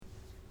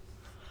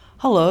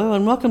Hello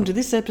and welcome to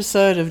this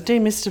episode of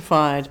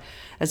Demystified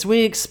as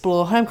we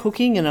explore home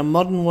cooking in a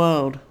modern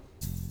world.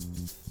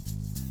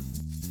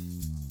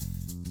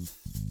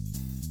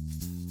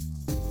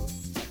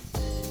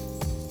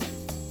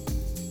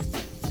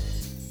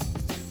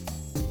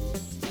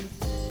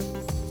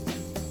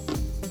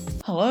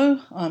 Hello,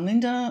 I'm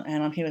Linda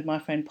and I'm here with my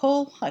friend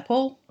Paul. Hi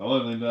Paul. Hello,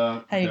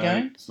 Linda. How you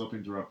going? Stop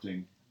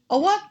interrupting. Oh,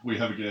 what? We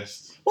have a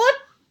guest. What?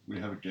 We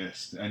have a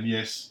guest. And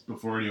yes,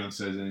 before anyone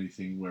says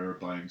anything, we're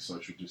obeying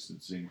social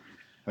distancing,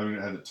 having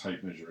had a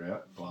tape measure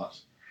out, but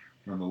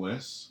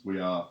nonetheless, we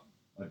are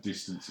a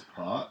distance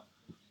apart.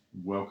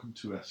 Welcome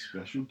to our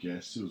special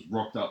guest who has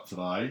rocked up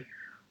today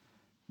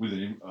with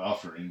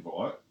after an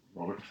invite,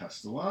 Robert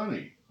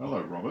Castellani.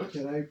 Hello, Robert.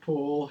 G'day,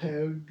 Paul.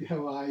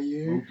 How are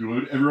you? Oh,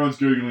 good. Everyone's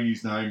Googling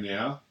his name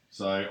now.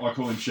 So I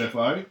call him Chef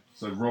O.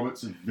 So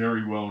Robert's a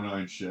very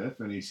well-known chef,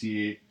 and he's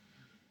here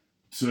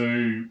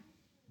to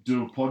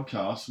do a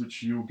podcast,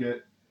 which you'll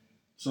get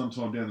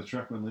sometime down the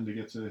track when Linda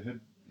gets her head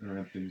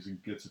around things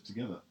and gets it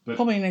together. But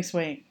Probably next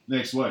week.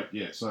 next week,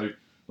 yeah. So,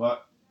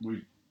 but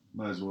we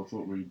may as well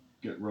thought we'd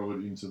get Robert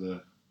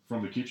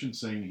from the kitchen,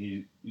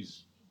 seeing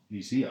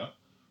he's here.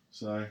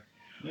 So,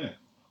 yeah.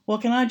 Well,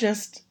 can I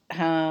just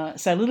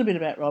say a little bit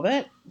about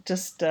Robert?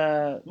 Just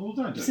Well,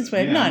 don't do since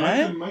that. we're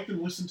Yeah, make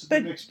them listen to the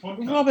next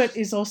podcast. Robert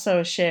is also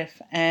a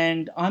chef,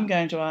 and I'm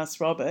going to ask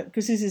Robert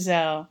because this is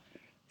our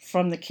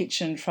From the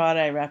Kitchen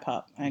Friday wrap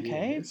up.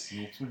 Okay. Yes.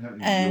 What's been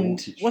happening in And your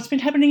kitchen? what's been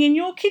happening in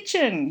your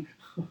kitchen?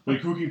 Been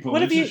cooking polenta,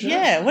 What have you? chef?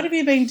 Yeah, what have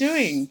you been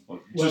doing?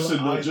 Just,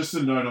 Well, just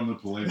a note on the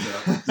polenta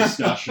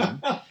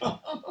discussion.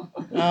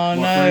 Oh My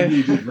no. friend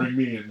here did ring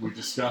me and we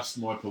discussed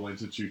my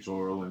polenta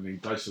tutorial, and he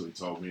basically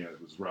told me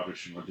it was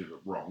rubbish and I did it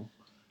wrong.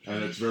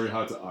 And it's very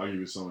hard to argue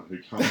with someone who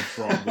comes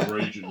from the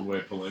region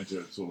where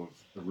polenta sort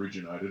of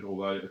originated,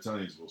 although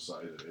Italians will say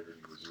that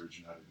everything was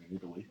originated in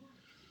Italy.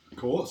 Of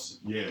course.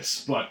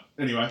 Yes, but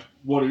anyway,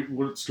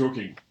 what's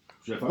cooking,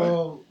 Chef?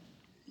 Well,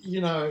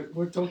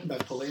 we're talking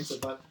about polenta,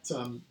 but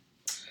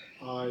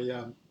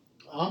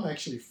I'm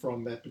actually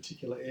from that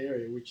particular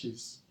area, which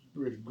is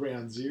really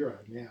ground zero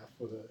now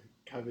for the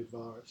COVID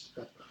virus.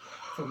 But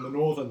from the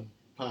northern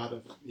part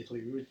of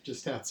Italy, we're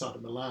just outside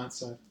of Milan.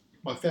 So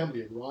my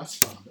family are rice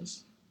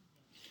farmers,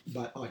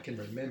 but I can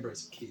remember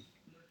as a kid.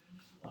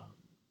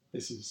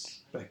 This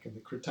is back in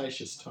the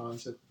Cretaceous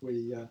times that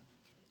we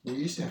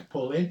used to have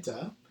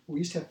polenta. We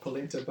used to have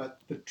polenta, but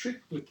the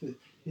trick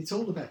it's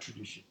all about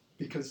tradition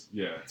because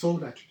Yeah. it's all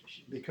about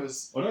tradition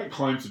because I don't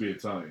claim to be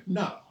Italian.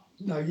 no,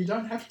 you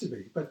don't have to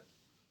be, but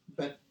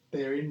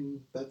they're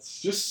in.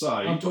 That's Just say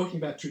I'm talking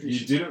about tradition.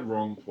 you did it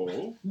wrong,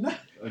 Paul, No,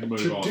 and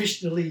move on.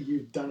 traditionally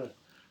you've done it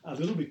a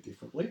little bit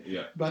differently,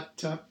 Yeah. but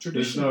There's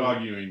traditionally no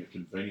arguing the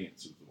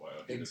convenience of the way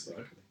I did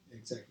exactly, it, though.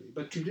 exactly.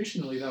 But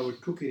traditionally they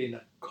would cook it in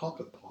a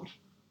copper pot.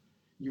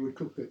 You would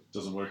cook it.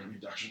 Doesn't work on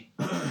induction.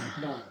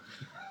 No.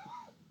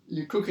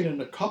 You cook it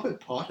in a copper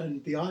pot,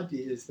 and the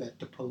idea is that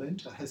the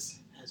polenta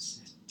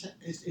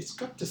it's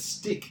got to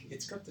stick.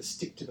 It's got to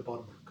stick to the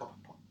bottom of the copper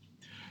pot.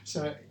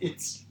 So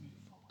it's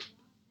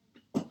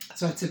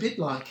a bit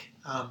like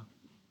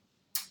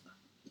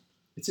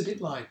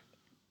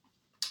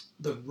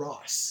the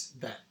rice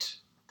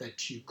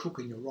that you cook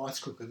in your rice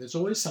cooker. There's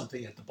always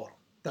something at the bottom.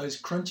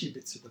 Those crunchy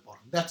bits at the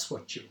bottom. That's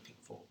what you're looking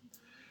for.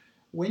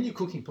 When you're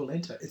cooking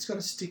polenta, it's got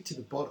to stick to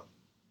the bottom,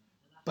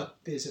 but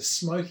there's a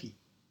smoky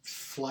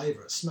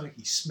flavour, a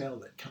smoky smell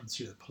that comes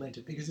through the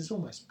polenta because it's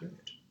almost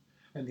burnt.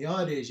 And the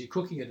idea is you're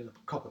cooking it in a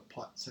copper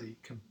pot, so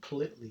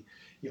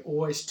you're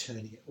always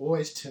turning it,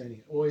 always turning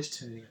it, always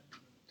turning it.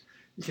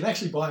 You can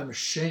actually buy a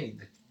machine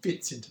that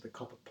fits into the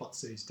copper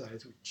pots these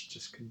days, which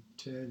just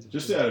turns.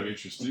 Just out of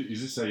interest,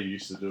 is this how you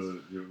used to do it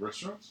at your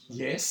restaurants?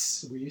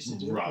 Yes, we used to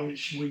do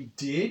Rubbish. it. We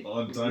did.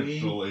 I don't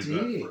believe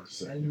that for a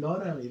second. And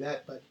not only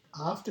that, but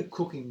after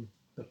cooking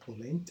the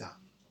polenta,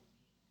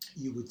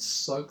 you would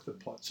soak the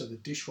pot so the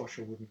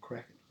dishwasher wouldn't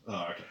crack it.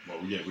 Oh, okay.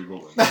 Well, yeah, we've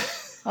all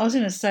I was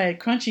going to say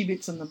crunchy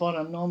bits on the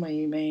bottom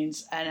normally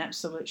means an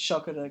absolute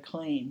shocker to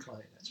clean. Clean,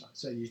 that's right.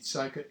 So you'd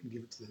soak it and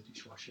give it to the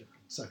dishwasher.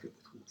 Soak it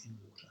in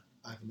water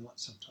overnight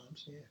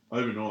sometimes. Yeah.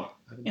 overnight.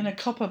 In a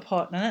copper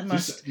pot. Now that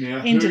must,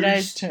 Now, in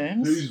today's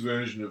terms, whose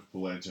version of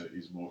polenta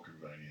is more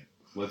convenient?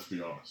 Let's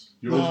be honest.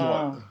 Yours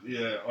Oh. might,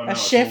 yeah, I know. a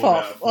it's chef all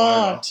off.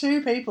 about Oh,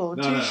 two people,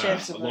 flavour. two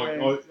chefs in the room.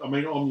 Like, I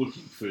mean, I'm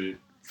looking for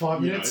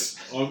 5 you minutes.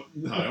 know,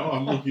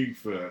 I'm looking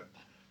for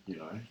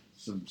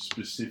some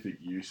specific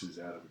uses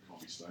out of a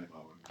coffee steam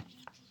oven.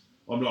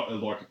 I'm not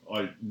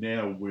I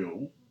now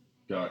will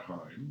go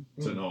home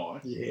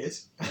tonight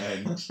Yes.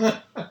 and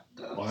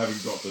I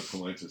haven't got the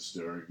polenta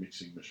stirring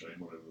mixing machine,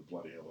 whatever the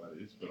bloody hell that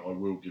is, but I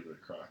will give it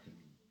a crack and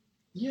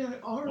Yeah,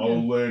 I I'll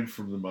remember. learn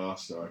from the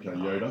master. Okay,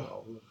 Yoda.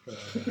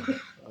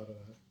 I don't know.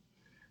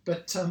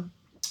 But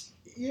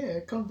yeah,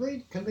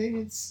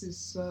 convenience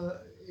is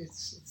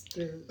it's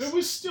It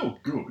was still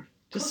good.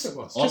 Of course it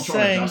was.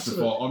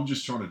 I'm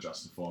just trying to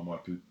justify my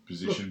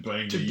position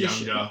being the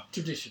younger.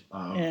 Tradition.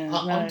 Yeah,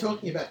 I'm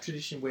talking about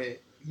tradition where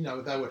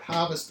they would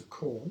harvest the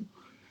corn,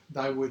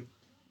 they would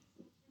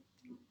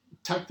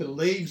take the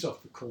leaves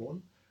off the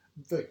corn,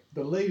 the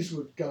leaves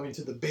would go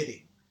into the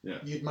bedding. Yeah.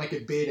 You'd make a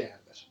bed out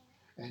of it,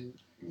 and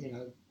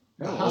the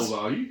How old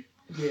are you?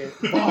 Yeah,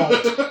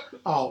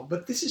 old,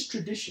 but this is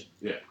tradition.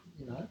 Yeah.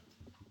 I'm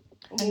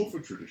all for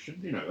tradition.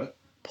 You know that.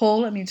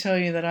 Paul, let me tell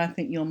you that I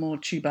think you're more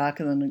Chewbacca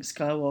than Luke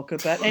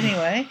Skywalker. But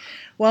anyway,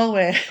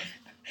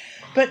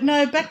 but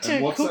no, back to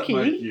And what's cooking.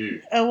 that make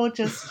you?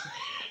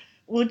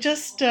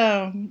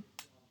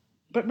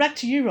 But back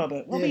to you,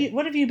 Robert. Yeah.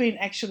 What have you been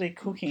actually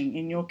cooking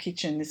in your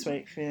kitchen this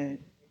week for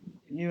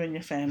you and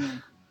your family?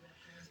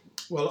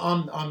 Well,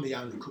 I'm the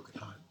only cook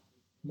at home.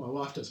 My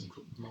wife doesn't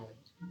cook.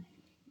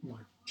 My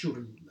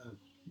children,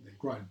 they're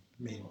grown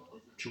men,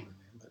 children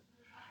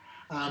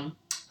now.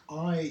 But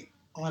I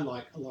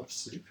like a lot of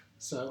soup,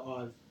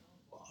 so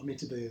I'm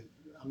into the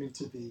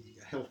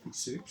healthy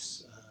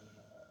soups.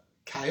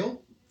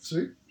 Kale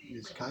soup.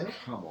 Use kale.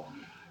 Come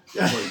on,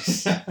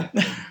 please.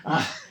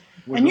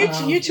 And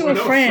you two we're are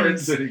not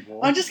friends.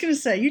 anymore. I'm just going to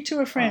say, you two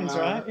are friends,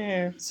 right?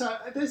 Yeah. So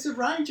there's a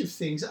range of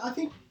things. I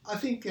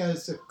think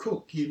as a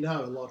cook, you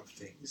know a lot of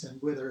things, and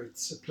whether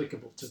it's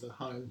applicable to the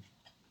home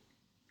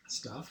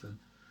stuff. And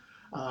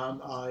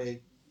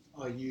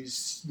I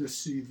use the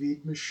sous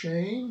vide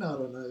machine. I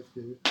don't know if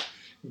you're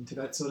into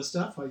that sort of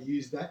stuff. I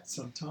use that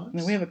sometimes.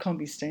 No, we have a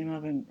combi steam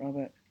oven,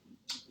 Robert.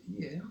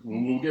 Yeah.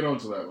 We'll get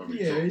onto that when we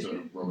talk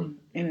to Robert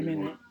In a bit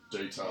minute. more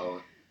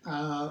detail.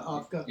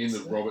 I've got In the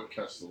Robert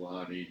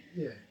Castellani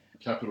Yeah.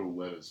 Capital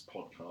Letters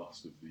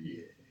podcast of the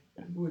year.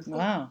 And we've got,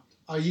 Wow.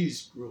 I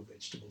use grilled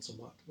vegetables a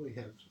lot. We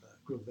have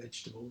grilled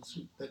vegetables,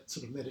 that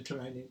sort of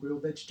Mediterranean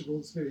grilled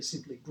vegetables, very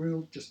simply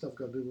grilled. Just I've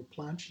got a little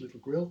planche, a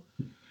little grill,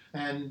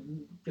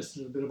 and just a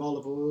little bit of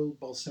olive oil,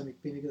 balsamic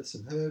vinegar,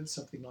 some herbs,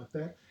 something like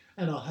that.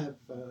 And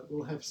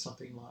we'll have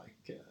something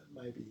like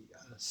maybe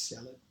a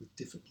salad with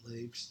different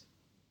leaves.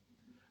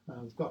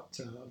 I've got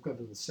a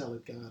little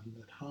salad garden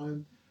at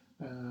home.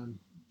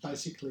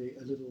 Basically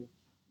a little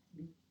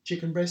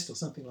chicken breast or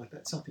something like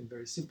that, something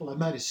very simple. I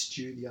made a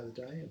stew the other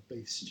day, a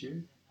beef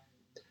stew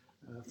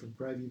from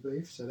gravy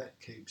beef, so that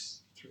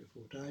keeps 3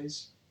 or 4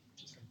 days,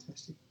 which is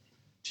fantastic.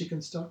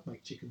 Chicken stock,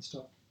 make chicken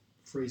stock,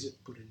 freeze it,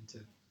 put it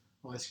into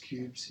ice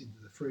cubes into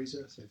the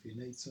freezer, so if you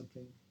need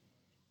something.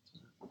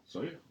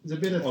 So yeah, There's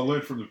a bit of I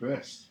learned from the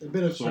best. a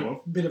bit of sort a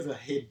of. bit of a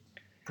head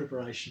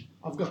preparation.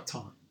 I've got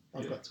time.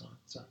 I've got time.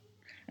 So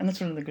And that's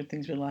one of the good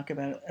things we like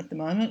about it at the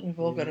moment. We've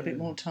all got a bit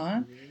more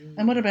time. yeah.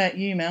 And what about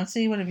you,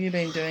 Mousy? What have you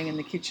been doing in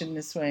the kitchen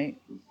this week?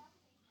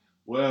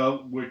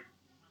 Well, we're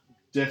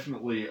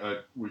definitely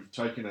we've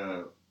taken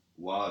a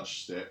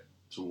large step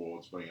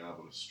towards being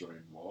able to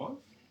stream live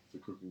for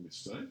Cooking with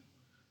Steam.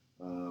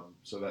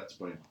 So that's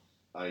been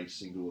a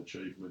single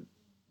achievement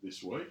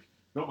this week.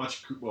 Not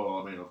much. Well,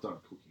 I mean, I've done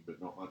cooking,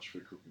 but not much for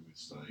Cooking with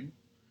Steam.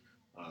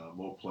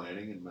 More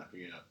planning and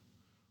mapping out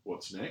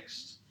what's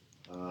next.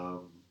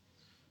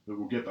 But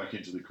we'll get back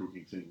into the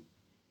cooking thing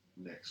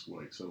next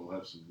week. So we'll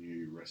have some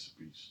new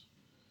recipes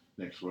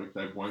next week.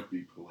 They won't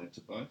be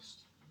polenta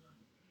based,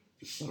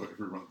 just so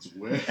everyone's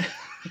aware.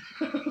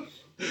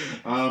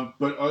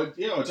 But I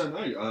don't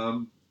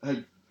know.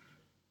 Hey,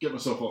 get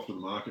myself off to the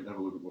market and have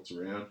a look at what's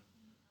around.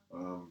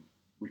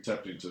 We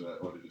tapped into that.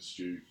 I did a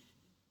stew,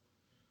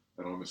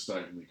 and I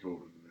mistakenly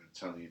called it an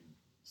Italian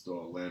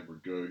style lamb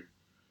ragu.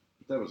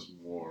 But that was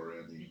more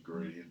around the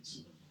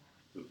ingredients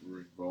that were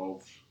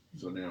involved.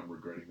 So now I'm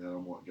regretting that. I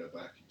might go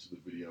back into the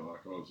video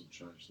archives and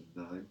change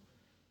the name.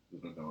 I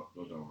don't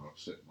want to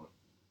upset my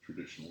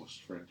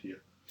traditionalist friend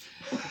here.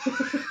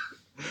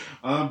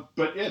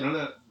 But yeah,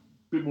 a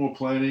bit more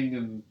planning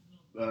and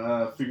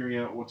figuring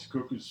out what to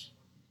cook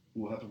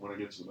will happen when I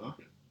get to the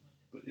market.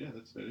 But yeah,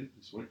 that's about it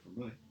this week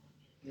from me.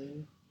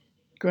 Yeah.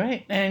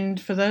 Great. And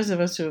for those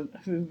of us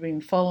who've been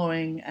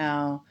following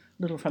our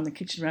Little From the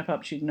Kitchen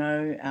wrap-ups, you'd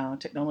know our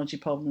technology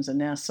problems are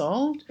now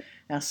solved.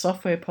 Our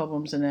software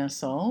problems are now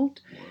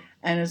solved.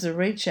 And as a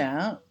reach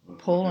out,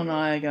 Paul and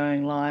I are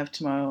going live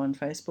tomorrow on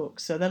Facebook.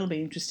 So that'll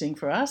be interesting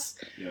for us.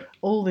 Yeah.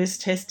 All this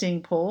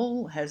testing,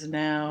 Paul, has It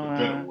now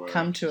better work.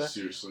 come to a...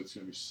 Seriously, it's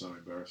going to be so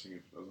embarrassing if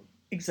it doesn't.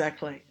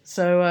 Exactly.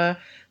 So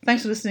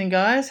thanks for listening,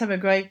 guys. Have a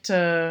great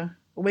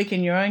week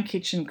in your own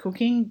kitchen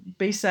cooking.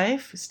 Be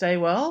safe. Stay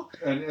well.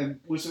 And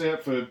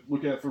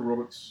look out for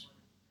Robert's.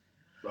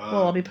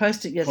 Well, I'll be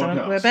posting. Yes,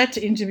 podcast. we're about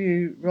to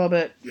interview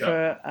Robert Yeah.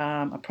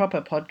 for a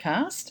proper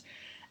podcast,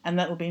 and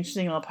that will be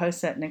interesting. I'll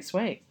post that next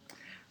week.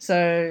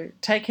 So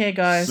take care,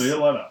 guys. See you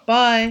later.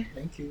 Bye.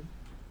 Thank you.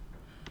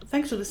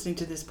 Thanks for listening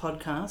to this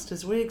podcast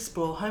as we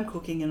explore home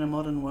cooking in a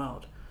modern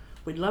world.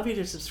 We'd love you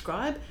to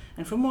subscribe,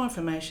 and for more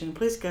information,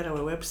 please go to our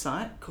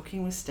website,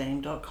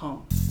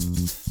 cookingwithsteam.com.